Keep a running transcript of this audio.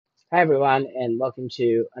Hi everyone, and welcome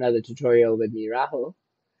to another tutorial with me, Rahul.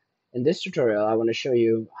 In this tutorial, I want to show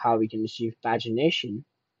you how we can achieve pagination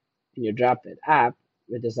in your Draftbit app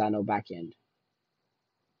with the Xano backend.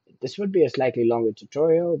 This would be a slightly longer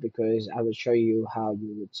tutorial because I will show you how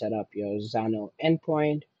you would set up your Xano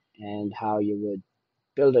endpoint and how you would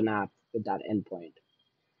build an app with that endpoint.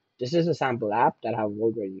 This is a sample app that I've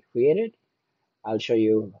already created. I'll show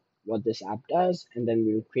you what this app does, and then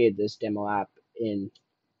we'll create this demo app in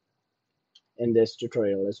this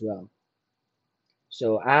tutorial as well.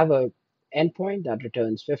 So I have a endpoint that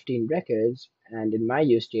returns 15 records, and in my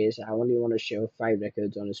use case, I only want to show 5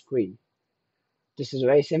 records on a screen. This is a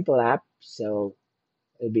very simple app, so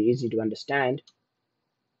it'll be easy to understand.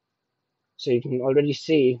 So you can already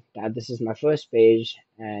see that this is my first page,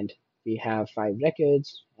 and we have 5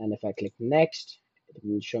 records, and if I click next, it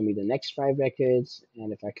will show me the next 5 records,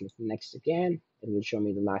 and if I click next again, it will show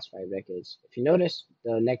me the last 5 records. If you notice,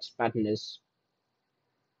 the next button is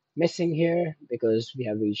missing here because we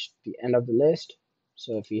have reached the end of the list.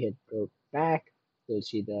 So if we hit go back, you'll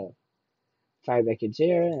see the 5 records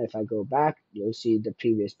here. And if I go back, you'll see the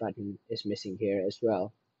previous button is missing here as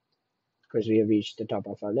well because we have reached the top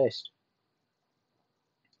of our list.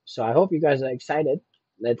 So I hope you guys are excited.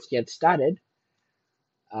 Let's get started.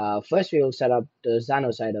 First, we will set up the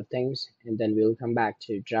Xano side of things, and then we'll come back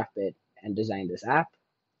to Draftbit and design this app.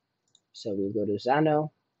 So we'll go to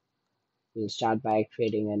Xano. We'll start by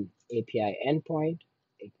creating an API endpoint.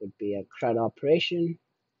 It would be a CRUD operation.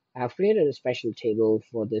 I've created a special table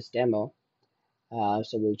for this demo. So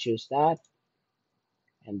we'll choose that.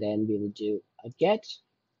 And then we will do a get.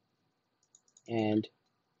 And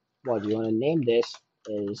what we want to name this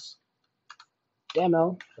is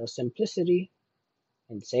demo for simplicity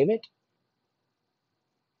and save it.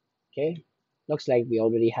 Okay. Looks like we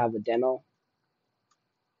already have a demo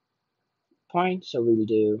point. So we will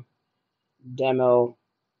do demo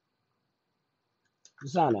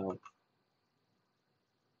Xano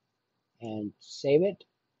and save it.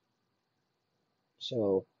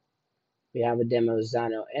 So we have a demo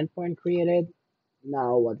Xano endpoint created.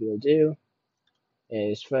 Now what we'll do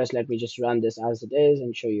is first let me just run this as it is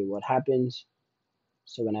and show you what happens.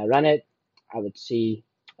 So when I run it, I would see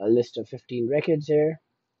a list of 15 records here.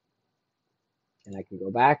 And I can go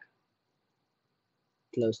back,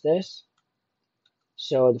 close this.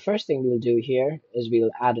 So the first thing we'll do here is we'll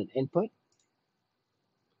add an input.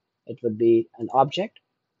 It would be an object.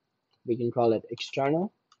 We can call it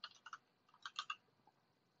external.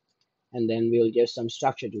 And then we'll give some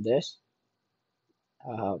structure to this.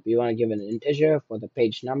 We want to give an integer for the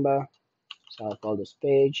page number. So I'll call this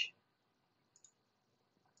page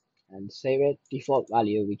and save it. Default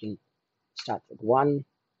value, we can start with 1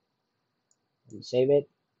 and save it.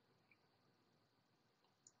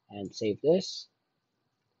 And save this.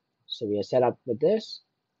 So we are set up with this.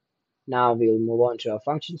 Now we'll move on to our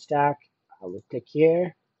function stack. I will click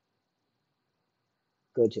here,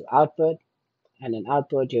 go to output, and in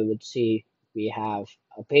output you would see we have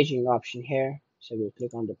a paging option here. So we'll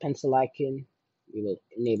click on the pencil icon. We will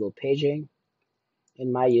enable paging.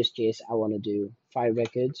 In my use case, I want to do 5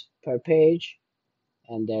 records per page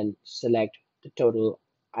and then select the total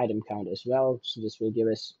item count as well. So this will give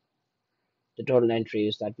us the total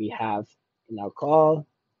entries that we have in our call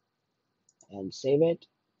and save it.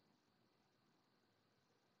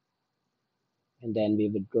 And then we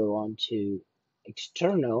would go on to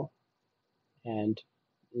external, and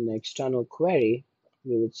in the external query,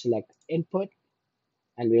 we would select input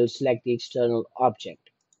and we'll select the external object.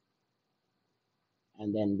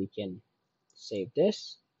 And then we can save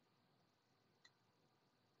this.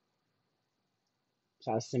 It's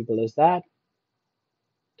as simple as that.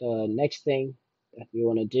 The next thing that we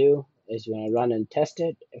want to do is we want to run and test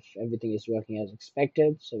it if everything is working as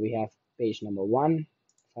expected. So we have page number 1.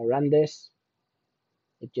 If I run this,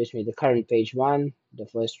 it gives me the current page 1, the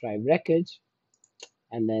first 5 records.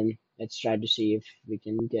 And then let's try to see if we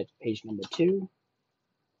can get page number 2.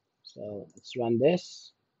 So let's run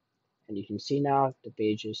this, and you can see now the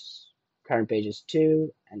current page is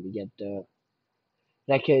 2, and we get the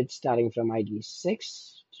record starting from ID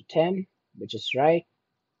 6 to 10, which is right.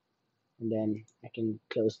 And then I can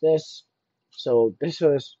close this. So this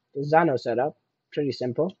was the Xano setup, pretty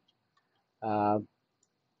simple.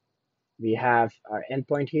 We have our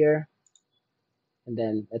endpoint here, and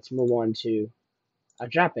then let's move on to our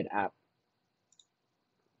Draftbit app.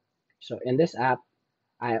 So in this app,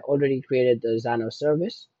 I already created the Xano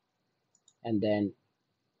service, and then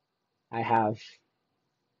I have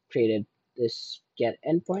created this get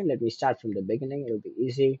endpoint. Let me start from the beginning. It'll be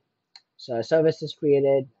easy. So a service is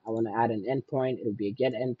created. I want to add an endpoint. It'll be a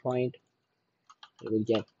get endpoint. It will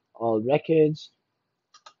get all records,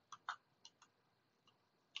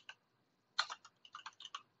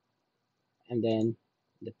 and then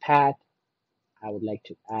the path, I would like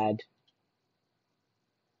to add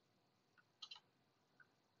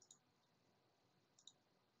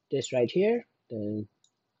this right here, the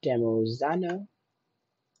demo Xano,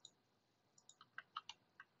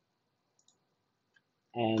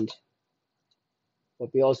 and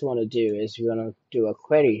what we also want to do is we want to do a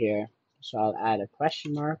query here. So I'll add a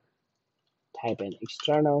question mark, type in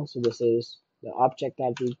external. So this is the object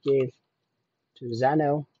that we gave to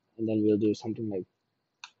Xano, and then we'll do something like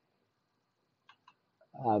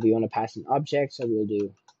we want to pass an object, so we'll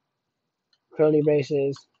do curly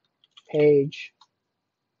braces, page,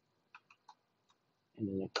 and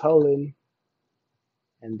then a colon,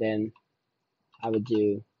 and then I would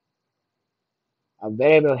do a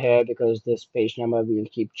variable here because this page number will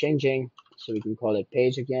keep changing, so we can call it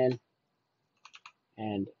page again,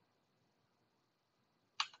 and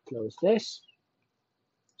close this.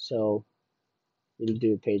 So we'll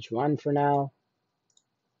do page 1 for now,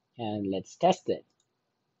 and let's test it.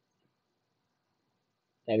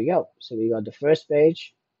 There we go. So we got the first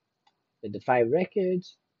page with the 5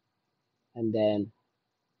 records, and then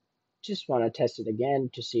just want to test it again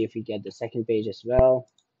to see if we get the second page as well.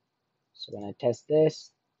 So when I test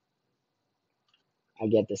this, I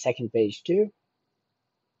get the second page too,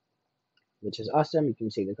 which is awesome. You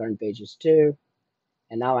can see the current page is 2,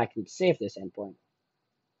 and now I can save this endpoint.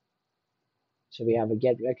 So we have a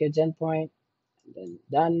get records endpoint, and then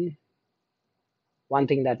done. One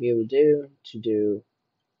thing that we will do to do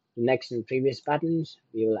the next and previous buttons,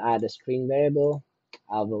 we will add a screen variable.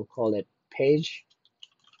 I will call it page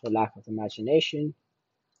for lack of imagination.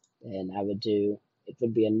 Then I would do, it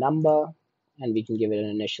would be a number, and we can give it an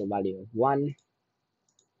initial value of 1.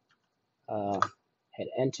 Hit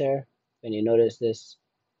enter. When you notice this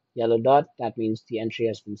yellow dot, that means the entry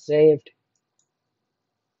has been saved.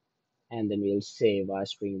 And then we'll save our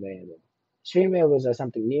string variable. String variables are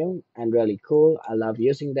something new and really cool. I love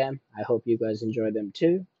using them. I hope you guys enjoy them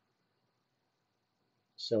too.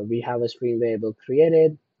 So we have a string variable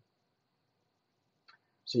created.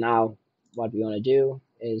 So now what we want to do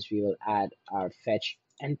is we will add our fetch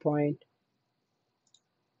endpoint.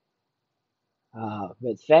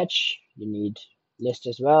 With fetch, you need list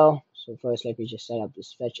as well. So first, let me just set up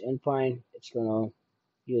this fetch endpoint. It's going to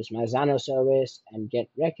use my Xano service and get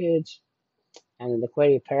records. And in the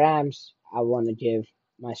query params, I want to give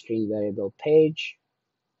my string variable page.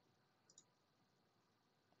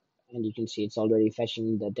 And you can see it's already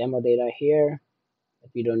fetching the demo data here, but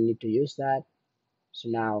we don't need to use that. So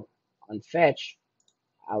now on fetch,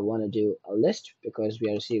 I want to do a list because we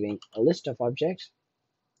are receiving a list of objects,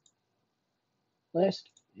 list,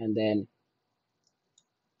 and then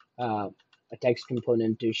a text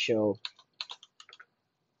component to show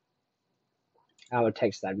our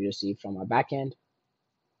text that we receive from our backend.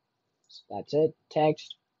 So that's it,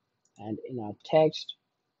 text. And in our text,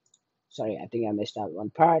 sorry, I think I missed out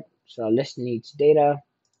one part. So our list needs data,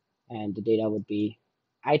 and the data would be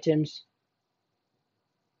items.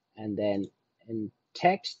 And then in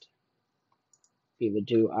text, we would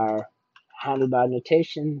do our handlebar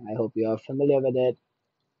notation. I hope you are familiar with it.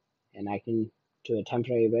 And I can do a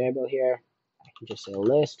temporary variable here. I can just say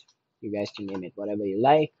list. You guys can name it whatever you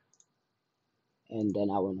like. And then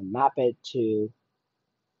I want to map it to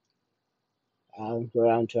go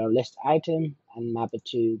around to our list item and map it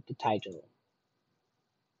to the title.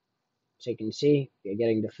 So you can see we're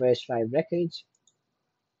getting the first 5 records.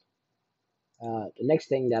 The next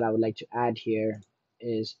thing that I would like to add here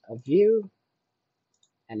is a view.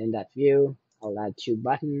 And in that view, I'll add 2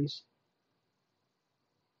 buttons.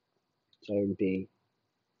 So it would be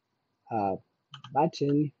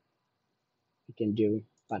button. We can do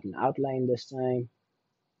button outline this time.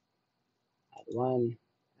 Add 1,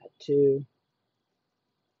 add 2.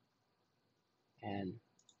 And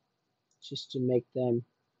just to make them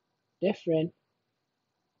different,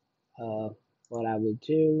 what I will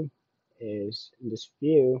do is in this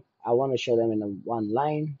view, I want to show them in a one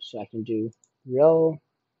line, so I can do row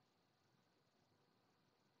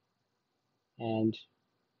and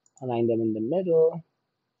align them in the middle,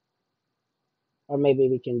 or maybe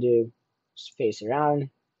we can do space around,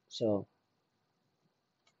 so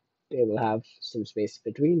they will have some space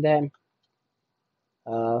between them.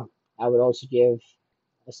 I would also give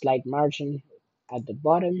a slight margin at the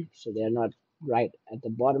bottom, so they're not right at the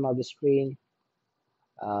bottom of the screen.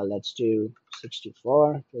 Let's do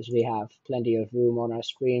 64 because we have plenty of room on our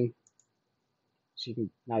screen. So you can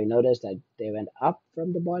now notice that they went up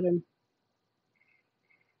from the bottom.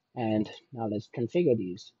 And now let's configure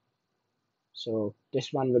these. So this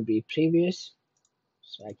one would be previous.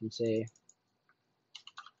 So I can say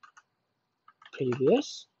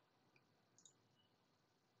previous,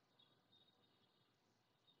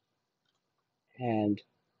 and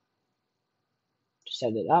to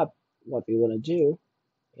set it up, what we want to do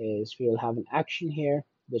is we will have an action here,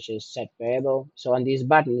 which is set variable. So on these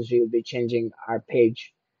buttons, we will be changing our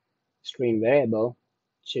page screen variable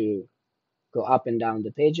to go up and down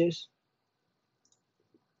the pages.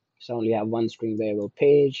 So I only have one screen variable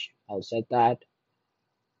page. I'll set that.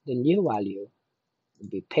 The new value will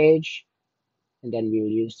be page, and then we will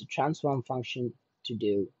use the transform function to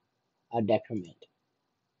do a decrement,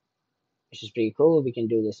 which is pretty cool. We can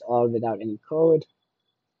do this all without any code.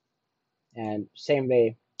 And same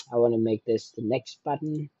way, I want to make this the next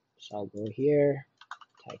button. So I'll go here,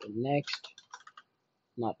 type in next,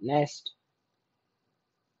 not nest,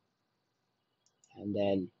 and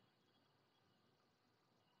then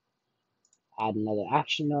add another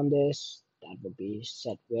action on this. That would be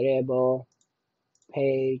set variable,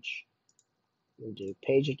 page. We'll do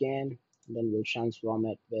page again, and then we'll transform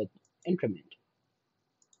it with increment.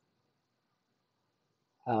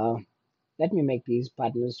 Let me make these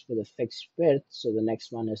buttons with a fixed width so the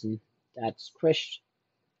next one isn't that squished.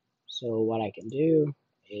 So what I can do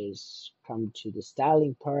is come to the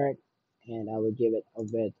styling part, and I will give it a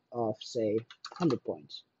width of say 100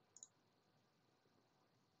 points.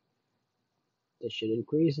 This should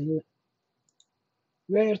increase in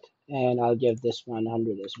width, and I'll give this one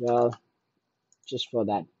 100 as well, just for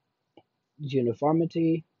that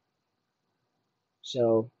uniformity.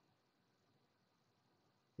 So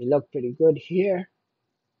we look pretty good here.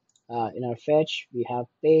 In our fetch, we have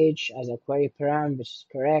page as a query param, which is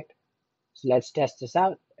correct. So let's test this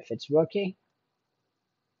out if it's working.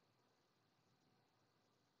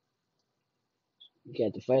 You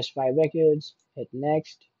get the first 5 records, hit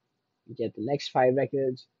next, you get the next 5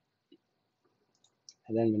 records,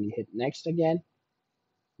 and then when you hit next again,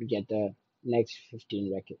 you get the next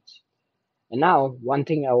 15 records. And now, one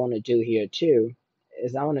thing I want to do here too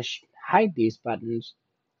is I want to hide these buttons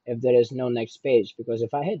if there is no next page, because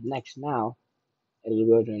if I hit next now, it'll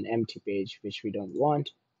go to an empty page, which we don't want.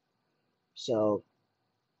 So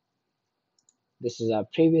this is our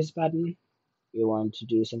previous button. We want to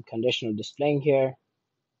do some conditional displaying here,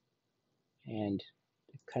 and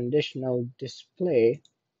the conditional display.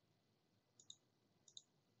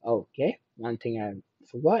 Okay, one thing I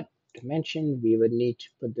forgot to mention, we would need to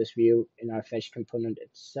put this view in our fetch component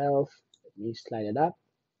itself. Let me slide it up.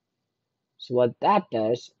 So what that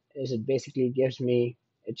does is it basically gives me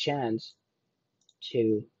a chance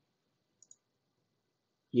to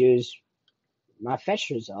use my fetch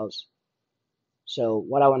results. So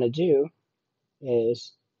what I want to do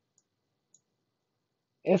is,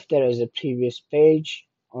 if there is a previous page,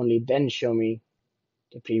 only then show me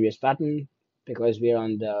the previous button, because we're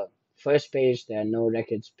on the first page, there are no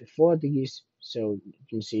records before these, so you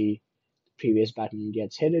can see the previous button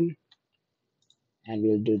gets hidden, and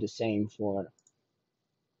we'll do the same for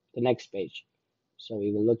the next page. So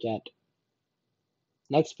we will look at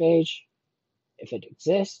next page. If it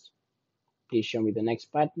exists, please show me the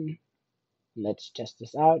next button. Let's test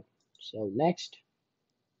this out. So next,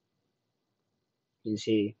 you can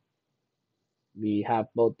see we have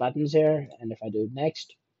both buttons here, and if I do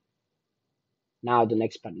next, now the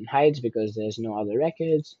next button hides because there's no other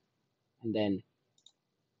records, and then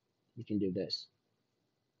you can do this.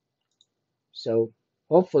 So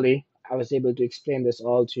hopefully I was able to explain this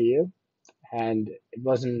all to you, and it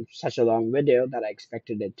wasn't such a long video that I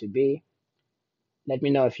expected it to be. Let me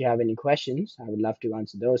know if you have any questions. I would love to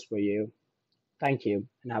answer those for you. Thank you,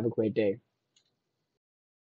 and have a great day.